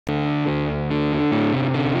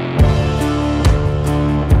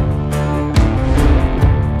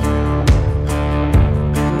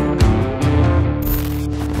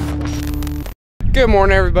Good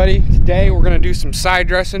morning, everybody. Today we're gonna do some side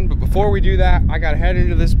dressing, but before we do that, I gotta head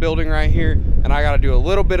into this building right here and I gotta do a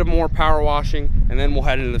little bit of more power washing, and then we'll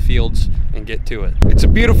head into the fields and get to it. It's a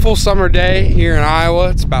beautiful summer day here in Iowa.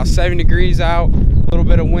 It's about 70 degrees out, a little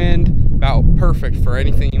bit of wind, about perfect for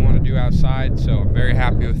anything you want to do outside, so I'm very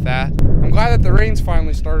happy with that. I'm glad that the rain's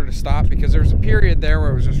finally started to stop, because there was a period there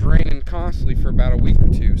where it was just raining constantly for about a week or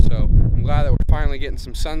two, so I'm glad that we're finally getting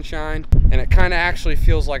some sunshine, and it kind of actually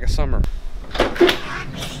feels like a summer.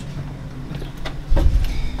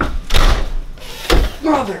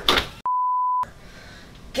 Mother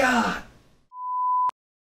God.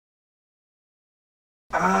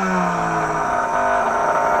 Ow.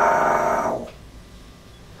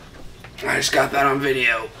 I just got that on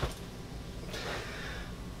video.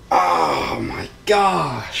 Oh my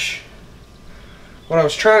gosh. What I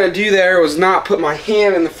was trying to do there was not put my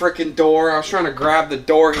hand in the freaking door. I was trying to grab the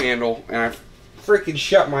door handle and I freaking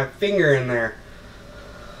shut my finger in there.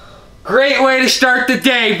 Great way to start the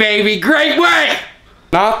day, baby. Great way.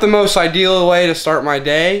 Not the most ideal way to start my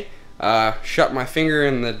day. Shut my finger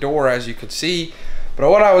in the door, as you can see. But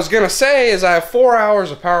what I was gonna say is I have 4 hours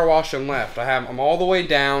of power washing left. I'm all the way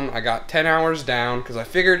down. I got 10 hours down because I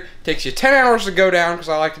figured it takes you 10 hours to go down, because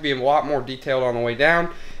I like to be a lot more detailed on the way down,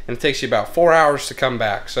 and it takes you about 4 hours to come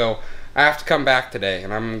back. So I have to come back today,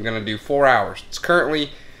 and I'm gonna do 4 hours. It's currently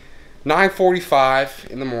 9:45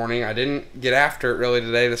 in the morning. I didn't get after it really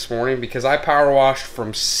today this morning because I power washed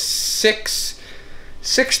from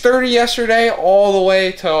 6:30 yesterday all the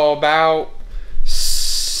way till about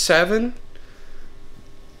 7.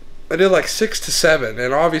 I did like 6 to 7,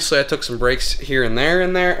 and obviously I took some breaks here and there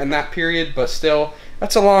in that period, but still,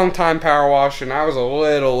 that's a long time power wash, and I was a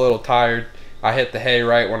little tired. I hit the hay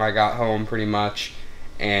right when I got home pretty much,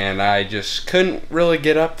 and I just couldn't really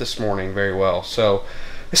get up this morning very well, so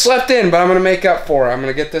I slept in, but I'm gonna make up for it. I'm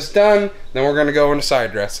gonna get this done, then we're gonna go into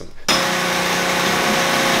side dressing.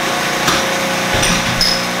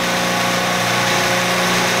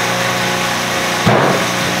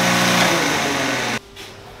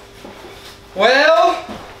 Well,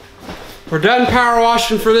 we're done power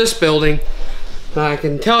washing for this building. I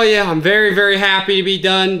can tell you I'm very happy to be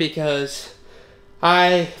done, because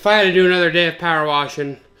if I had to do another day of power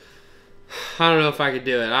washing, I don't know if I could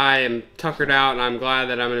do it. I am tuckered out, and I'm glad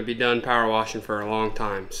that I'm going to be done power washing for a long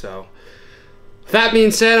time. So, with that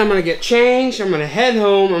being said, I'm going to get changed. I'm going to head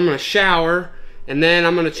home. I'm going to shower, and then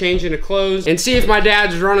I'm going to change into clothes and see if my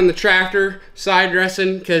dad's running the tractor side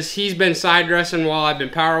dressing, because he's been side dressing while I've been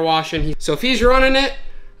power washing. So if he's running it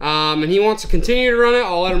and he wants to continue to run it,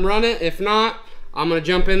 I'll let him run it. If not, I'm gonna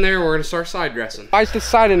jump in there and we're gonna start side dressing. I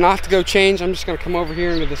decided not to go change. I'm just gonna come over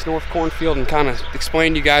here into this north cornfield and kind of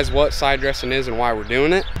explain to you guys what side dressing is and why we're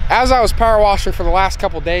doing it. As I was power washing for the last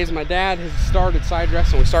couple days, my dad has started side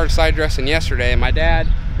dressing. We started side dressing yesterday, and my dad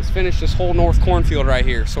has finished this whole north cornfield right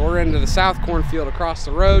here. So we're into the south cornfield across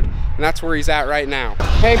the road, and that's where he's at right now.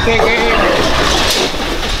 Hey, piggy.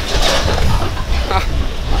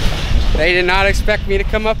 They did not expect me to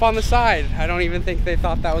come up on the side. I don't even think they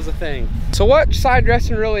thought that was a thing. So what side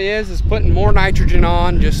dressing really is putting more nitrogen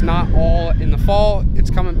on, just not all in the fall.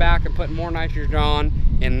 It's coming back and putting more nitrogen on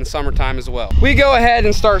in the summertime as well. We go ahead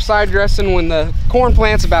and start side dressing when the corn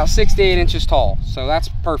plant's about 6 to 8 inches tall. So that's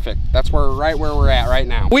perfect. That's right where we're at right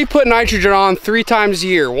now. We put nitrogen on 3 times a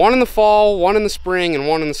year, one in the fall, one in the spring, and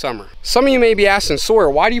one in the summer. Some of you may be asking,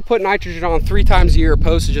 Sawyer, why do you put nitrogen on 3 times a year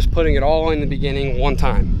opposed to just putting it all in the beginning one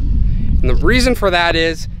time? And the reason for that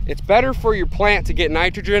is it's better for your plant to get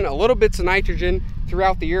nitrogen, a little bits of nitrogen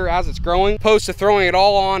throughout the year as it's growing, opposed to throwing it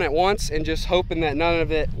all on at once and just hoping that none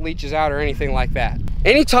of it leaches out or anything like that.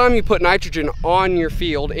 Anytime you put nitrogen on your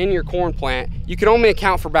field, in your corn plant, you can only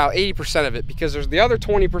account for about 80% of it, because there's the other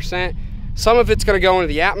 20%. Some of it's going to go into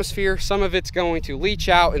the atmosphere, some of it's going to leach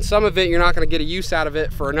out, and some of it you're not going to get a use out of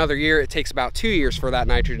it for another year. It takes about 2 years for that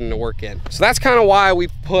nitrogen to work in. So that's kind of why we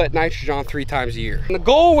put nitrogen on 3 times a year. And the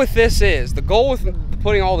goal with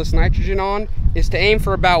putting all this nitrogen on is to aim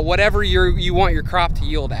for about whatever you want your crop to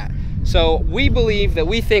yield at. So we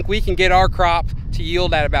think we can get our crop to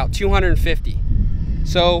yield at about 250.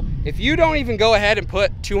 So if you don't even go ahead and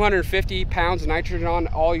put 250 pounds of nitrogen on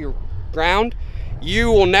all your ground,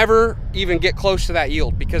 you will never even get close to that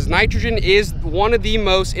yield, because nitrogen is one of the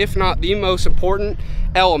most, if not the most important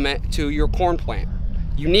element to your corn plant.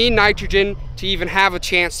 You need nitrogen to even have a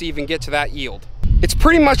chance to even get to that yield. It's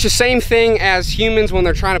pretty much the same thing as humans when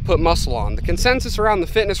they're trying to put muscle on. The consensus around the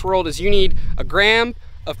fitness world is you need a gram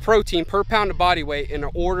of protein per pound of body weight in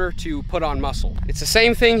order to put on muscle. It's the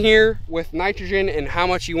same thing here with nitrogen and how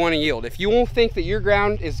much you want to yield. If you won't think that your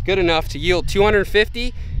ground is good enough to yield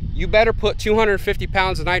 250, you better put 250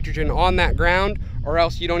 pounds of nitrogen on that ground, or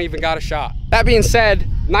else you don't even got a shot. That being said,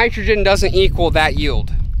 nitrogen doesn't equal that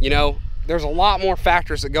yield. You know, there's a lot more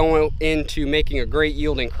factors that go into making a great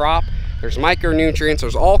yielding crop. There's micronutrients,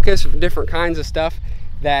 there's all different kinds of stuff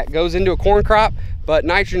that goes into a corn crop, but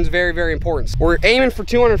nitrogen is very, very important. We're aiming for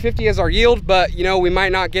 250 as our yield, but you know, we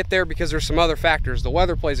might not get there because there's some other factors. The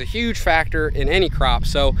weather plays a huge factor in any crop.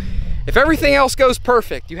 So if everything else goes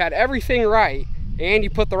perfect, you had everything right, and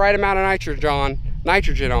you put the right amount of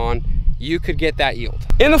nitrogen on, you could get that yield.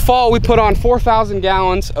 In the fall, we put on 4,000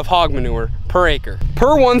 gallons of hog manure per acre.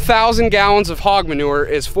 Per 1,000 gallons of hog manure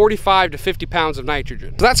is 45 to 50 pounds of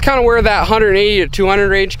nitrogen. So that's kind of where that 180 to 200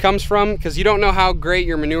 range comes from, because you don't know how great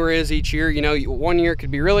your manure is each year. You know, one year it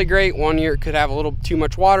could be really great, one year it could have a little too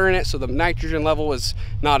much water in it, so the nitrogen level is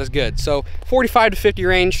not as good. So 45 to 50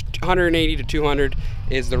 range, 180 to 200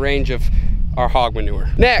 is the range of our hog manure.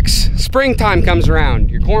 Next, springtime comes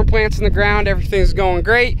around. Your corn plant's in the ground, everything's going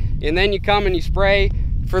great, and then you come and you spray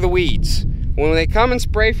for the weeds. When they come and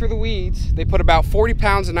spray for the weeds, they put about 40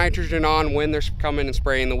 pounds of nitrogen on when they're coming and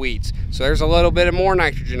spraying the weeds. So there's a little bit more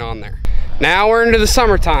nitrogen on there. Now we're into the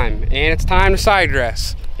summertime, and it's time to side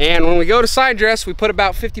dress. And when we go to side dress, we put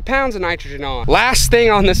about 50 pounds of nitrogen on. Last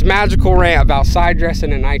thing on this magical rant about side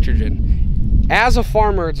dressing and nitrogen. As a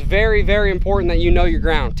farmer, it's very, very important that you know your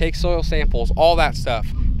ground. Take soil samples, all that stuff.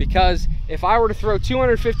 Because if I were to throw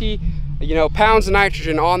 250 pounds of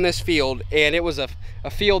nitrogen on this field, and it was a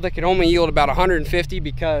field that could only yield about 150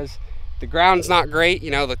 because the ground's not great,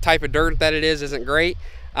 the type of dirt that it is isn't great,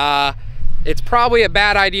 it's probably a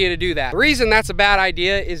bad idea to do that. The reason that's a bad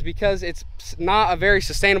idea is because it's not a very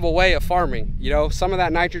sustainable way of farming. Some of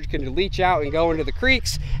that nitrogen can leach out and go into the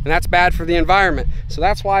creeks, and that's bad for the environment. So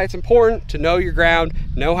that's why it's important to know your ground,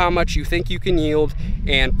 know how much you think you can yield,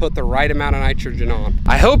 and put the right amount of nitrogen on.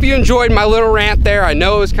 I hope you enjoyed my little rant there. I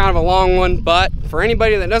know it was kind of a long one, but for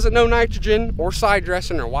anybody that doesn't know nitrogen or side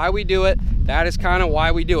dressing or why we do it, that is kind of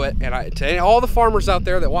why we do it. And to all the farmers out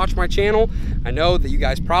there that watch my channel, I know that you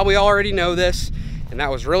guys probably already know this, and that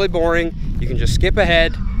was really boring. You can just skip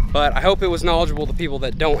ahead, but I hope it was knowledgeable to people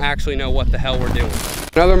that don't actually know what the hell we're doing.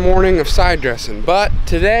 Another morning of side dressing, but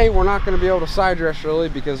today we're not going to be able to side dress really,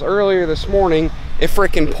 because earlier this morning it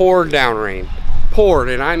freaking poured down rain. Poured,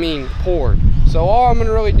 and I mean poured. So all I'm going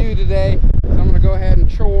to really do today is I'm going to go ahead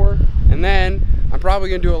and chore, and then I'm probably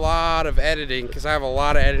going to do a lot of editing, because I have a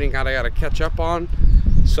lot of editing I got to catch up on.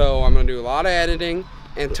 So I'm going to do a lot of editing,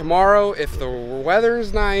 and tomorrow, if the weather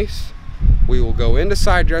is nice, we will go into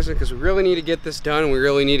side dressing, because we really need to get this done, and we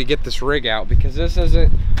really need to get this rig out, because this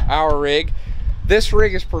isn't our rig. This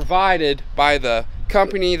rig is provided by the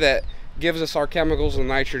company that gives us our chemicals and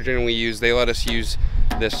nitrogen we use. They let us use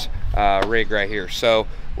this rig right here. So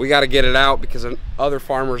we got to get it out because other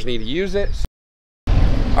farmers need to use it.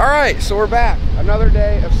 All right, so we're back. Another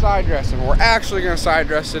day of side dressing. We're actually going to side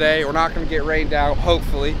dress today. We're not going to get rained out,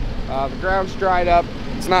 hopefully. The ground's dried up.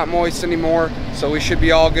 It's not moist anymore, so we should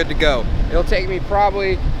be all good to go. It'll take me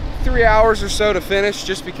probably 3 hours or so to finish,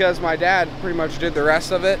 just because my dad pretty much did the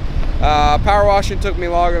rest of it. Power washing took me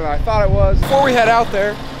longer than I thought it was. Before we head out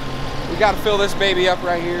there, we got to fill this baby up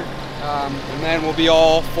right here, and then we'll be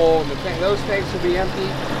all full. Those tanks will be empty,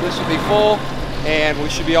 this will be full, and we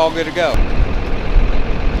should be all good to go.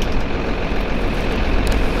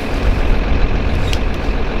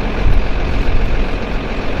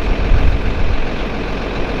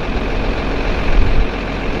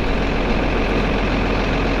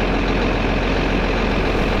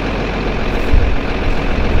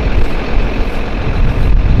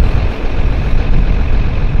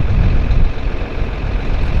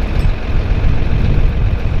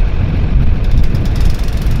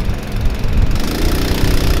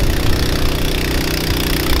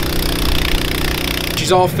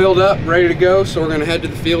 She's all filled up, ready to go, so we're gonna head to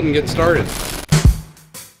the field and get started.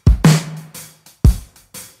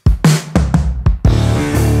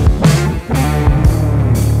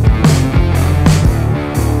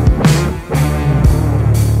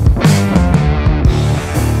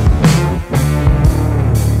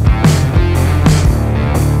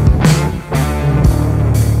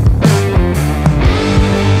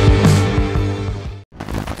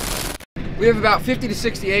 We have about 50 to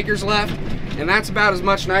 60 acres left, and that's about as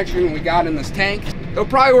much nitrogen we got in this tank. It'll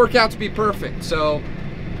probably work out to be perfect, so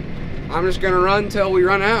I'm just gonna run until we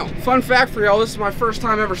run out. Fun fact for y'all, this is my first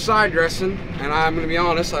time ever side dressing, and I'm gonna be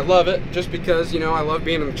honest, I love it, just because, I love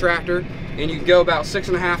being in the tractor, and you can go about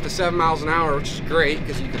 6.5 to 7 miles an hour, which is great,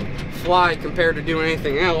 because you can fly compared to doing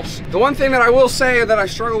anything else. The one thing that I will say that I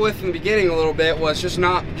struggled with in the beginning a little bit was just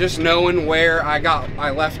knowing where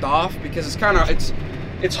I left off, because it's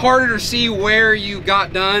it's harder to see where you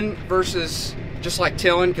got done versus just like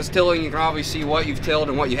tilling, because tilling you can obviously see what you've tilled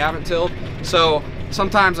and what you haven't tilled. So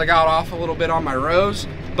sometimes I got off a little bit on my rows,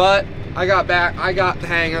 but I got the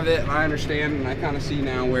hang of it, and I understand, and I kind of see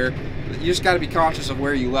now where you just got to be conscious of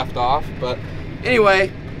where you left off. But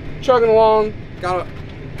anyway, chugging along, got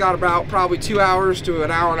about probably 2 hours to an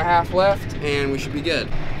hour and a half left, and we should be good.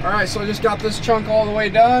 All right, so I just got this chunk all the way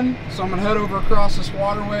done, so I'm gonna head over across this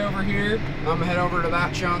waterway over here. I'm gonna head over to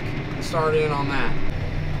that chunk and start in on that.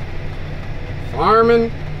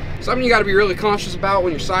 Farming, something you got to be really conscious about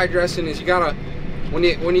when you're side dressing is you gotta, when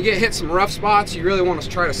you get hit some rough spots, you really want to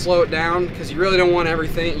try to slow it down, because you really don't want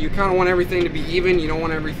everything, you kind of want everything to be even. You don't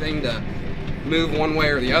want everything to move one way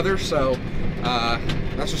or the other. So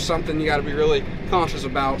that's just something you got to be really conscious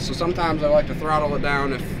about. So sometimes I like to throttle it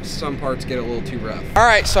down if some parts get a little too rough. All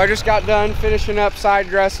right, so I just got done finishing up side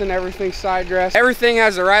dressing. Everything's side dressed. Everything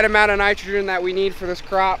has the right amount of nitrogen that we need for this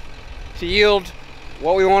crop to yield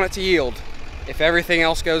what we want it to yield, if everything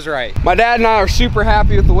else goes right. My dad and I are super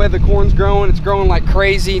happy with the way the corn's growing. It's growing like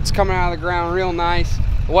crazy. It's coming out of the ground real nice.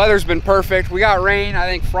 The weather's been perfect. We got rain, I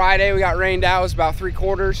think Friday we got rained out. It was about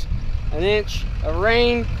 3/4 an inch of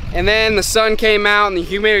rain, and then the sun came out and the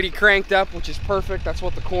humidity cranked up, which is perfect. That's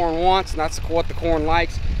what the corn wants, and that's what the corn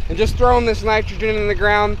likes. And just throwing this nitrogen in the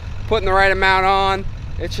ground, putting the right amount on,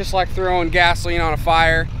 it's just like throwing gasoline on a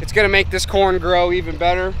fire. It's gonna make this corn grow even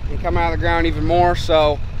better and come out of the ground even more.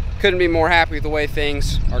 So couldn't be more happy with the way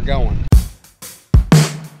things are going.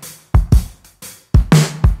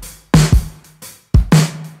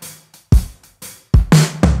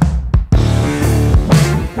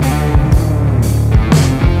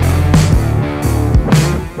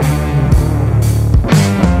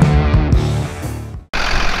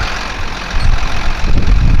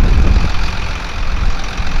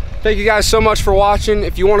 Thank you guys so much for watching.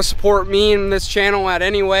 If you want to support me in this channel at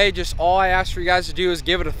any way, just all I ask for you guys to do is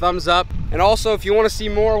give it a thumbs up. And also, if you want to see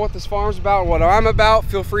more of what this farm's about, what I'm about,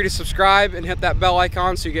 feel free to subscribe and hit that bell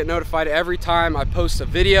icon so you get notified every time I post a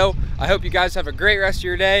video. I hope you guys have a great rest of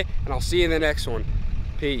your day, and I'll see you in the next one.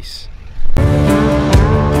 Peace.